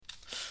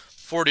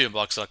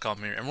4DMBox.com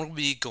here, and we'll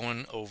be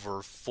going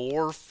over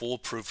 4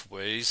 foolproof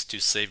ways to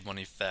save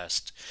money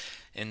fast.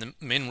 And the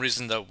main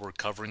reason that we're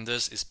covering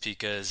this is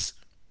because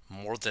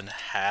more than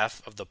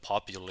half of the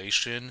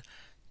population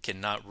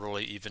cannot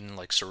really even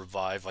like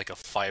survive like a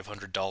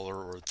 $500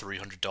 or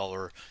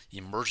 $300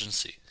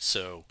 emergency.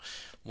 So,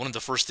 one of the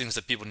first things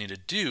that people need to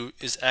do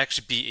is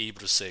actually be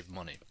able to save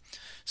money.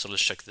 So,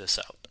 let's check this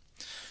out.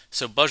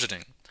 So,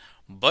 budgeting.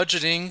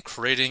 Budgeting,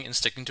 creating, and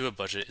sticking to a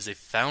budget is a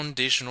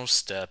foundational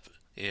step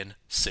in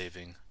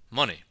saving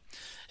money.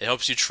 It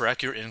helps you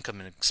track your income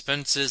and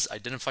expenses,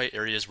 identify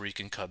areas where you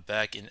can cut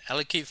back, and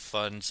allocate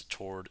funds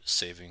toward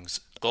savings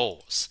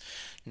goals.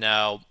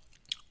 Now,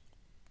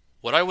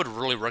 what I would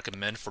really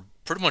recommend for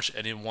pretty much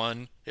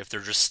anyone, if they're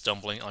just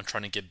stumbling on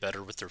trying to get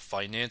better with their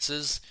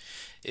finances,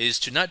 is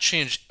to not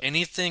change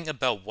anything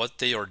about what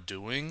they are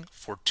doing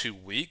for 2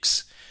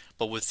 weeks,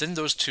 but within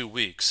those 2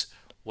 weeks,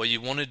 what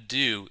you want to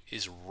do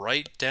is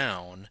write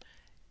down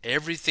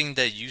everything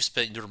that you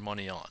spent your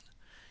money on.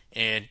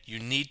 And you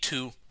need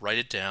to write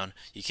it down.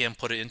 You can't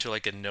put it into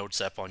like a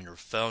notes app on your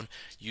phone.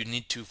 You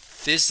need to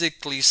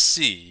physically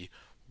see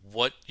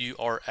what you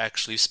are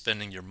actually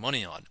spending your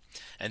money on.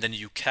 And then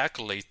you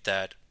calculate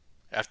that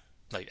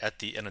at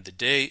the end of the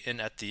day and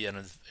at the end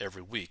of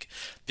every week.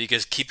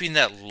 Because keeping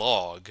that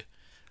log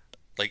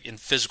like in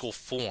physical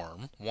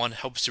form, one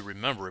helps you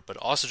remember it, but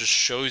also just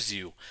shows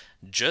you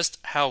just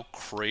how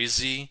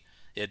crazy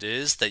it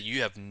is that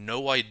you have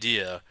no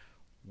idea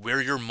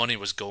where your money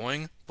was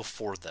going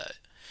before that.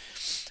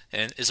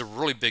 And it's a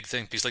really big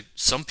thing because like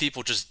some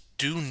people just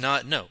do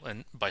not know,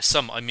 and by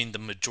some I mean the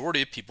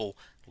majority of people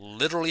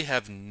literally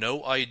have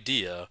no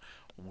idea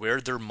where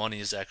their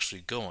money is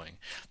actually going.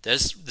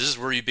 This is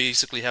where you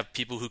basically have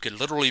people who could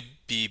literally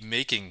be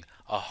making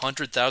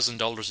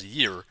 $100,000 a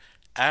year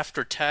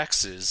after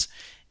taxes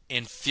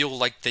and feel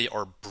like they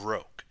are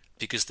broke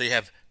because they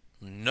have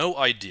no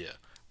idea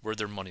where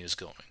their money is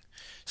going.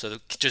 So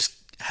just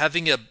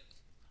having a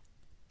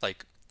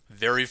like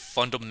very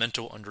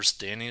fundamental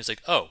understanding is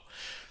like, oh,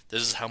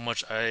 this is how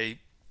much I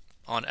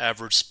on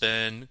average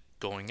spend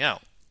going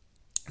out.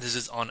 This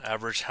is on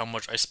average how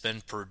much I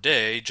spend per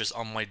day just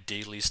on my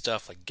daily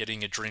stuff, like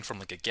getting a drink from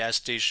like a gas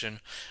station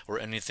or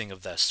anything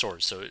of that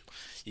sort. So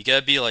you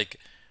gotta be like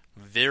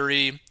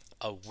very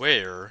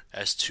aware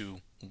as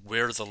to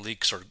where the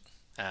leaks are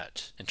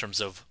at in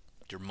terms of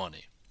your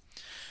money.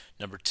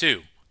 Number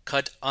two,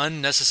 cut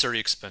unnecessary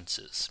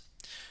expenses.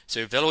 So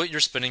evaluate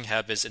your spending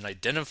habits and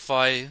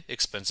identify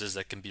expenses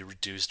that can be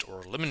reduced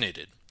or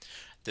eliminated.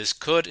 This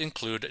could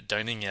include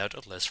dining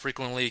out less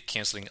frequently,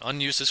 canceling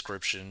unused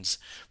subscriptions,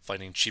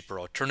 finding cheaper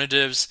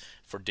alternatives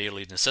for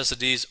daily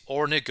necessities,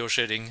 or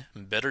negotiating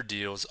better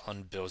deals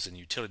on bills and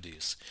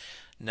utilities.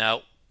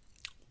 Now,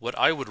 what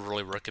I would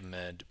really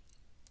recommend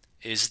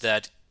is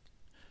that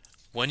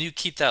when you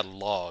keep that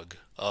log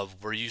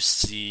of where you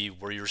see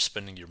where you're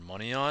spending your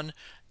money on,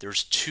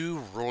 there's two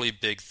really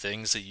big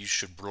things that you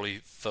should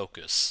really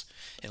focus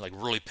and like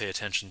really pay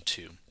attention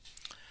to.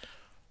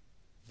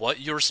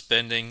 What you're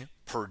spending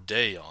per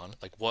day on,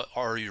 like what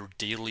are your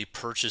daily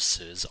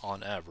purchases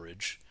on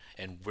average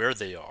and where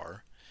they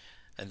are,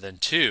 and then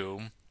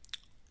two,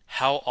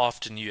 how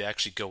often you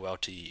actually go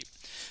out to eat.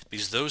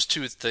 Because those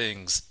two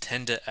things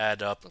tend to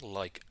add up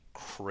like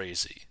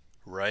crazy,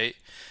 right?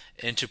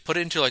 And to put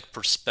it into like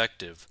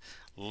perspective,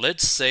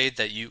 let's say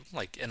that you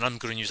like, and I'm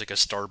going to use like a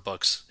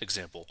Starbucks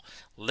example.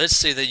 Let's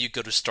say that you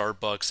go to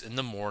Starbucks in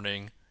the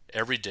morning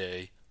every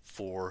day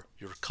for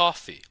your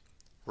coffee,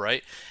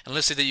 right? And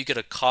let's say that you get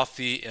a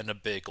coffee and a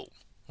bagel,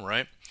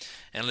 right?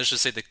 And let's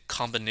just say the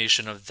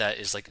combination of that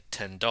is like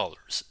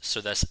 $10.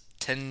 So that's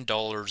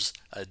 $10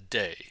 a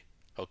day,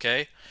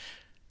 okay?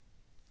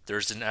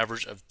 There's an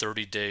average of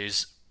 30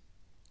 days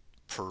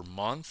per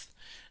month.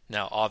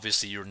 Now,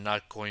 obviously, you're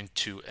not going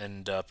to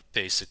end up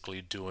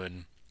basically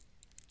doing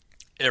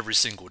every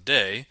single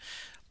day,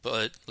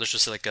 but let's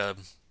just say like a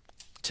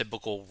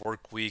typical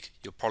work week,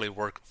 you'll probably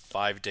work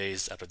 5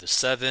 days out of the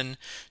 7.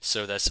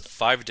 So that's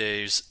 5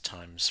 days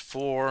times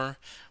 4,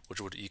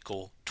 which would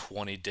equal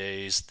 20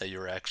 days that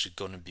you're actually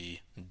going to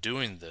be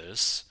doing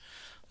this,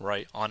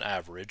 right, on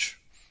average.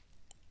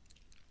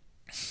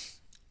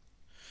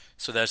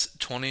 So that's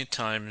 20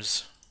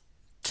 times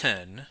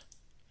 10.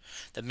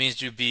 That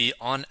means you'd be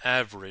on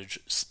average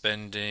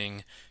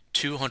spending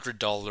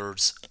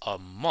 $200 a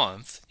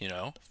month,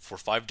 for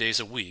 5 days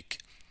a week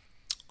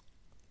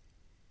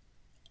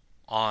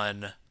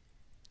on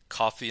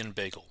coffee and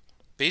bagel.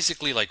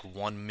 Basically like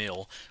one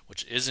meal,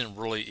 which isn't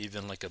really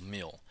even like a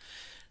meal.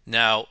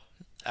 Now,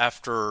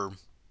 after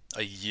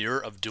a year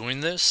of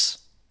doing this,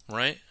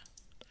 right,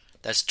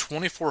 that's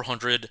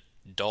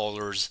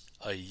 $2,400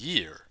 a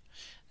year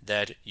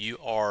that you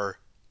are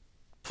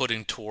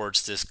putting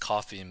towards this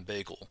coffee and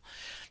bagel.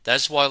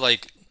 That's why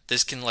like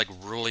this can like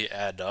really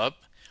add up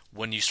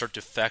when you start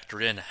to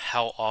factor in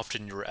how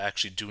often you're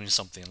actually doing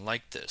something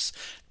like this.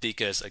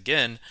 Because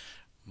again,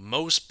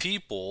 most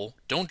people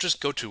don't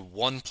just go to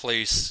one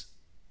place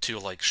to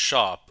like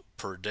shop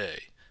per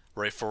day.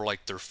 right, for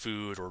like their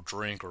food or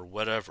drink or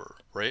whatever,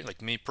 right?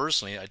 Like me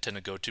personally, I tend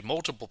to go to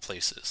multiple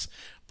places,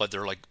 but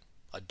they're like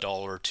 $1,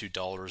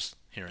 $2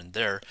 here and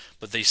there,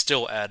 but they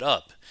still add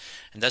up.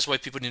 And that's why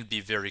people need to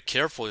be very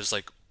careful is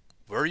like,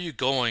 where are you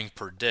going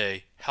per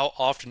day? How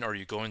often are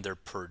you going there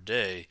per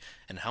day?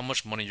 And how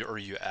much money are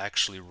you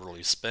actually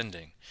really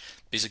spending?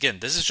 Because again,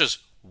 this is just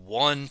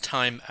one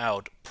time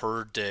out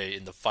per day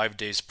in the 5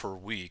 days per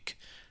week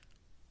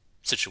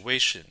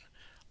situation.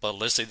 But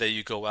let's say that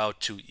you go out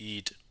to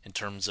eat in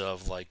terms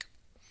of like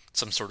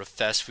some sort of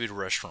fast food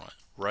restaurant,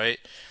 right?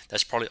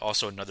 That's probably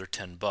also another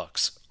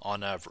 $10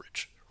 on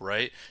average,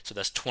 right? So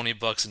that's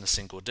 $20 in a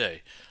single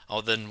day. Oh,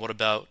 then what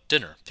about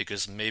dinner?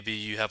 Because maybe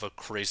you have a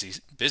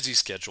crazy busy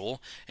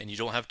schedule and you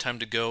don't have time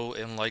to go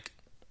and like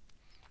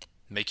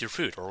make your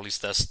food, or at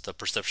least that's the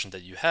perception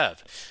that you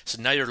have.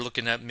 So now you're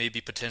looking at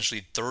maybe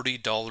potentially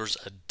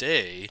 $30 a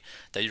day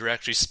that you're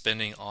actually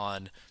spending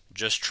on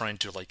just trying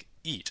to like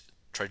eat,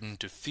 trying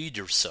to feed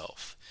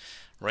yourself,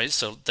 right?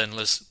 So then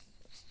let's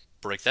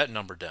break that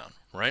number down,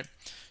 right?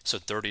 So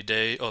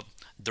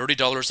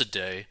 $30 a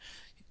day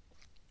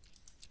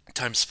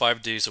times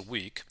 5 days a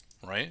week,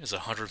 right, is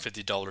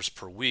 $150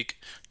 per week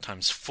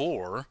times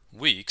 4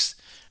 weeks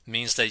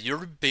means that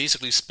you're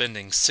basically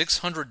spending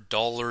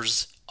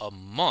 $600 a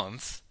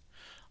month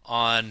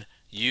on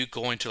you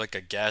going to like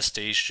a gas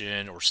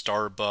station or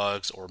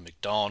Starbucks or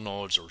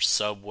McDonald's or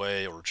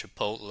Subway or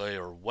Chipotle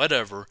or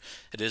whatever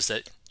it is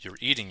that you're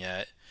eating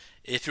at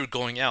if you're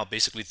going out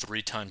basically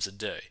 3 times a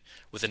day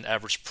with an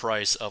average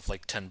price of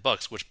like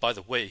 $10, which by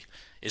the way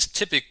is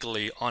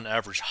typically on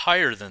average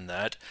higher than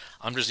that.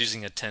 I'm just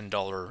using a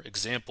 $10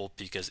 example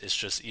because it's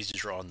just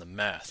easier on the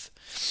math.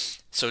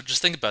 So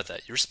just think about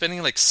that. You're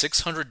spending like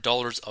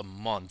 $600 a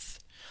month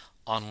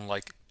on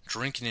like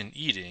drinking and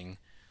eating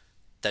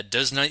that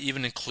does not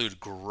even include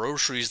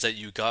groceries that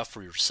you got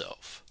for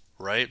yourself,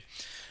 right?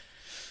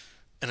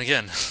 And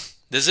again,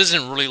 this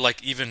isn't really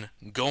like even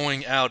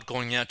going out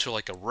to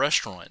like a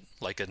restaurant,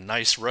 like a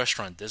nice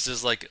restaurant. This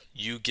is like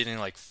you getting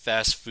like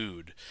fast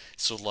food.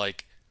 So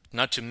like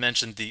not to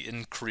mention the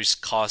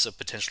increased cost of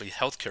potentially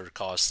healthcare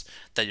costs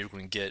that you're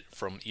going to get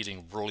from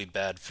eating really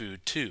bad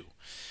food too.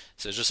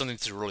 So it's just something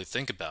to really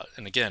think about.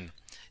 And again,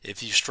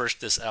 if you stretch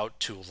this out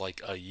to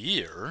like a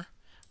year,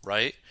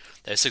 right?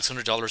 That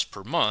 $600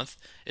 per month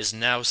is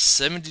now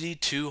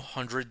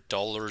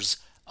 $7,200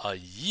 a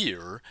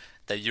year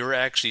that you're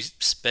actually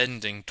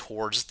spending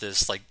towards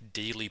this like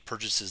daily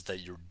purchases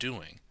that you're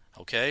doing.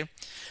 Okay?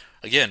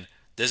 Again,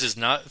 this is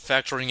not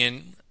factoring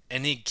in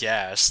any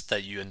gas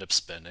that you end up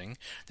spending.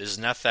 This is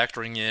not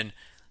factoring in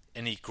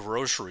any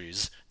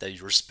groceries that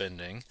you're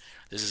spending.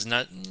 This is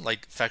not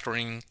like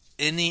factoring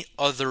any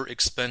other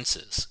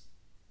expenses.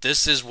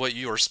 This is what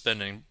you are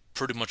spending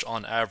pretty much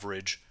on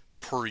average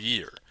per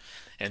year.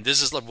 And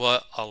this is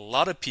what a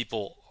lot of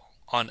people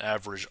on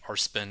average are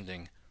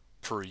spending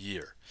per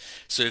year.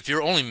 So if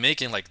you're only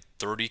making like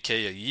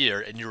 30K a year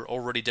and you're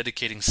already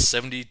dedicating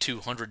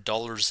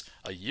 $7,200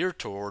 a year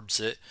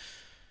towards it,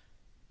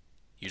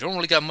 you don't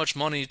really got much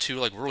money to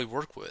like really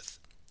work with.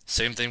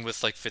 Same thing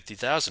with like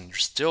 50,000. You're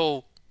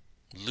still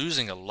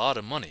losing a lot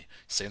of money.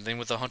 Same thing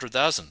with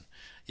 100,000.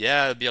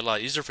 Yeah, it'd be a lot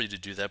easier for you to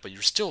do that, but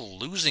you're still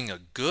losing a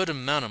good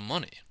amount of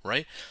money,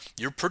 right?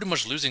 You're pretty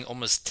much losing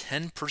almost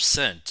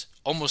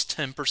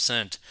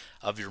 10%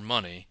 of your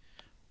money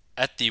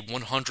at the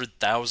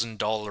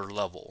 $100,000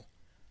 level.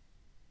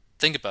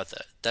 Think about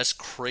that. That's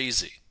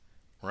crazy,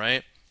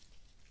 right?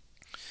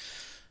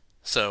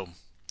 So,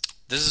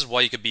 this is why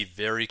you could be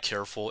very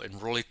careful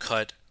and really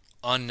cut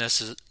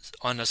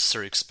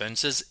unnecessary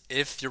expenses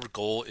if your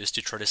goal is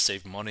to try to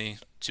save money,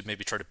 to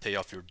maybe try to pay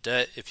off your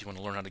debt. If you want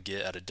to learn how to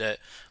get out of debt,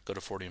 go to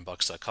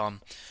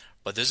 40inbucks.com.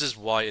 But this is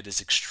why it is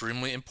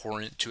extremely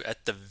important to,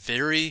 at the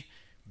very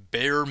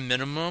bare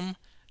minimum,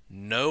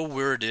 know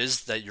where it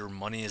is that your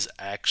money is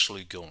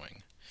actually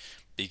going,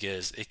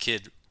 because it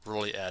could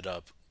really add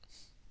up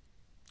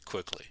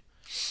quickly.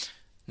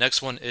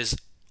 Next one is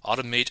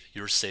automate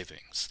your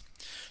savings.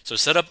 So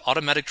set up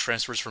automatic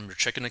transfers from your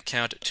checking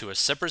account to a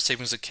separate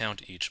savings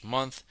account each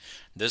month.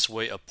 This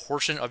way, a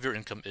portion of your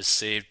income is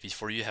saved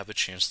before you have a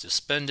chance to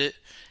spend it.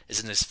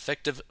 Is an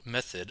effective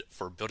method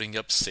for building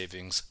up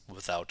savings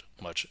without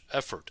much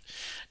effort.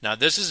 Now,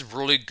 this is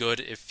really good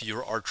if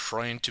you are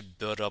trying to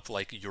build up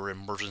like your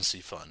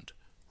emergency fund,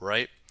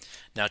 right?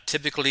 Now,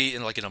 typically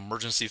in like an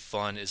emergency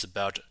fund is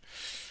about,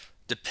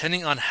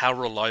 depending on how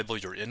reliable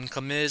your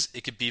income is,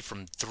 it could be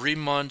from 3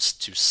 months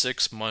to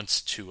 6 months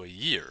to a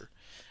year.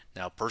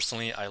 Now,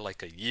 personally, I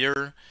like a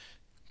year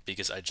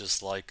because I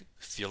just like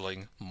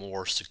feeling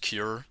more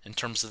secure in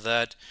terms of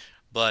that.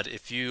 But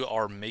if you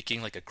are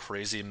making like a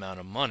crazy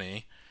amount of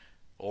money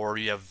or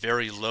you have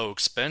very low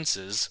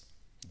expenses,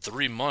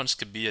 3 months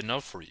could be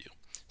enough for you.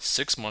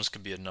 6 months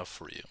could be enough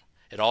for you.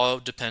 It all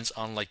depends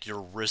on like your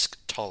risk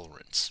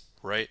tolerance,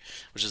 right?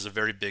 Which is a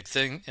very big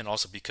thing, and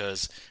also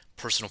because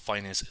personal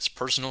finance is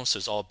personal, so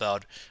it's all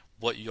about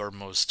what you are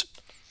most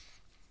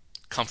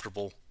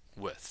comfortable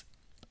with.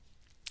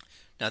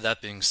 Now,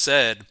 that being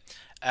said,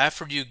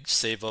 after you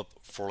save up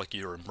for like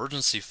your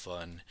emergency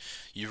fund,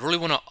 you really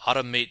want to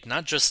automate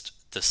not just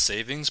the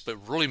savings,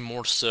 but really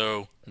more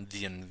so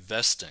the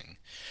investing.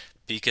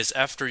 Because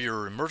after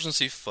your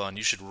emergency fund,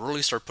 you should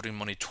really start putting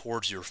money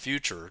towards your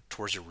future,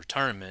 towards your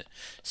retirement,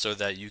 so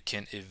that you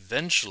can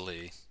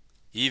eventually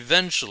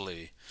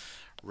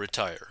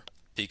retire.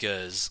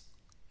 Because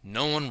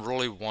no one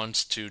really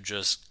wants to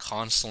just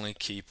constantly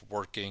keep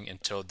working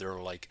until they're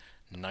like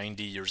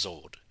 90 years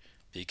old,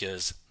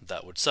 because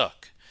that would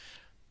suck.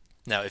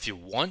 Now, if you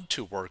want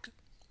to work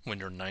when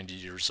you're 90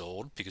 years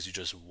old because you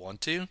just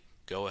want to,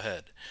 go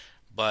ahead.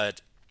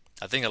 But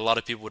I think a lot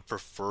of people would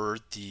prefer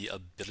the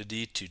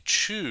ability to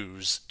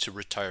choose to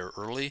retire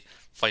early,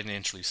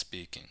 financially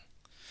speaking.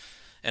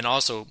 And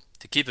also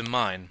to keep in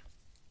mind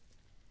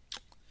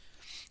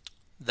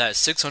that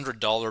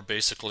 $600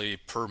 basically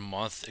per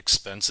month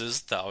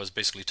expenses that I was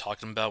basically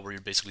talking about, where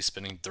you're basically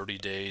spending 30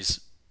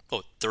 days,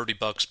 oh,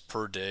 $30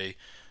 per day,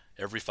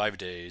 every 5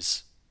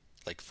 days,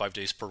 like 5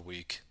 days per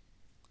week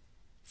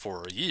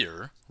for a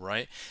year,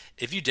 right?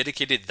 If you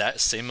dedicated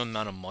that same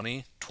amount of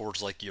money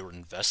towards like your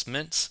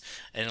investments,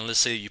 and let's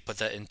say you put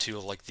that into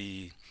like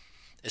the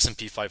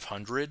S&P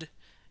 500,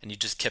 and you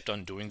just kept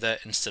on doing that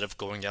instead of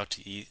going out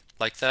to eat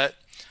like that,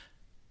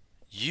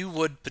 you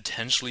would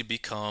potentially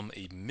become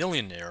a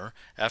millionaire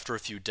after a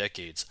few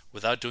decades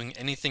without doing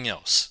anything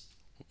else.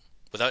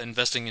 Without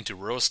investing into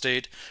real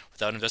estate,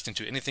 without investing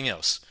into anything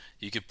else,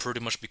 you could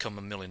pretty much become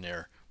a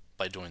millionaire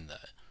by doing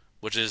that,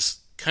 which is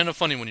kind of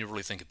funny when you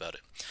really think about it.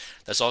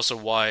 That's also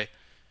why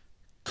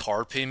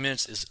car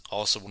payments is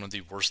also one of the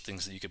worst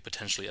things that you could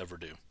potentially ever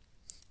do.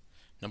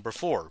 Number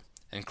four,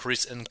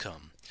 increase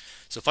income.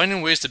 So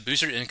finding ways to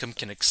boost your income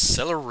can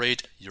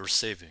accelerate your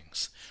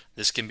savings.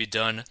 This can be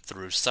done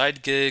through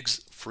side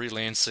gigs,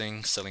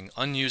 freelancing, selling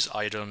unused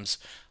items,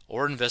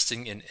 or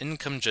investing in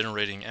income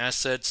generating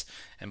assets.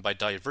 And by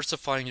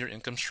diversifying your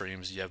income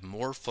streams, you have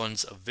more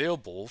funds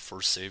available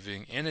for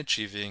saving and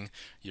achieving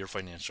your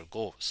financial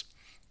goals.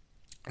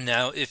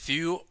 Now, if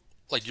you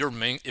like your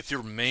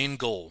main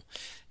goal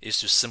is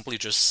to simply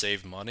just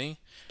save money,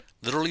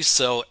 literally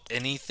sell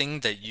anything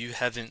that you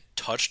haven't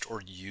touched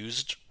or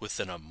used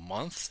within a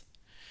month,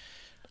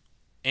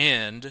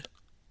 and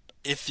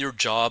if your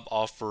job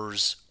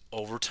offers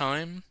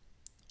overtime,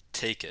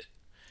 take it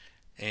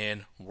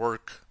and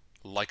work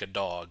like a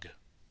dog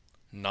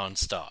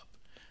nonstop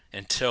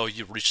until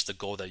you reach the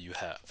goal that you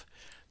have,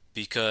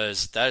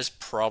 because that is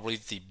probably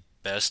the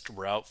best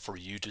route for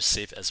you to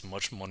save as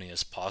much money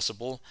as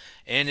possible.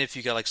 And if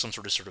you got like some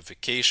sort of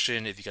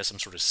certification, if you got some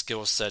sort of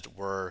skill set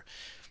where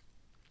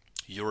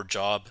your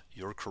job,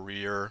 your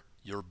career,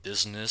 your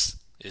business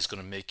is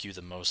going to make you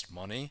the most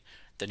money,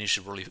 then you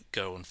should really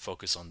go and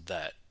focus on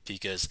that.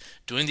 Because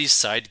doing these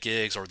side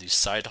gigs or these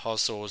side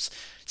hustles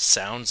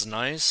sounds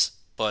nice,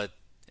 but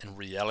in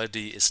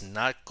reality, it's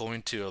not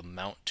going to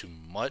amount to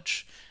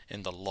much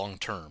in the long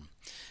term.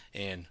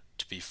 And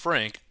to be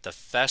frank, the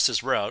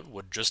fastest route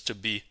would just to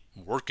be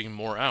working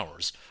more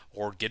hours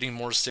or getting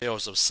more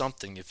sales of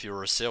something if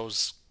you're a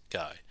sales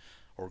guy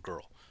or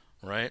girl,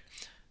 right?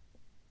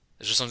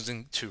 It's just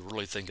something to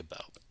really think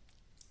about.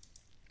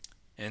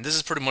 And this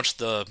is pretty much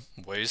the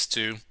ways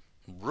to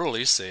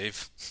really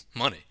save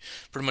money.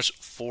 Pretty much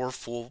four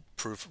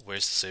foolproof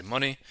ways to save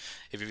money.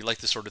 If you like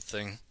this sort of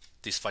thing,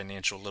 these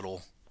financial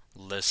little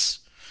lists,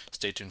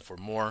 stay tuned for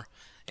more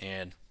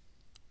and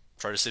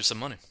try to save some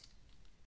money.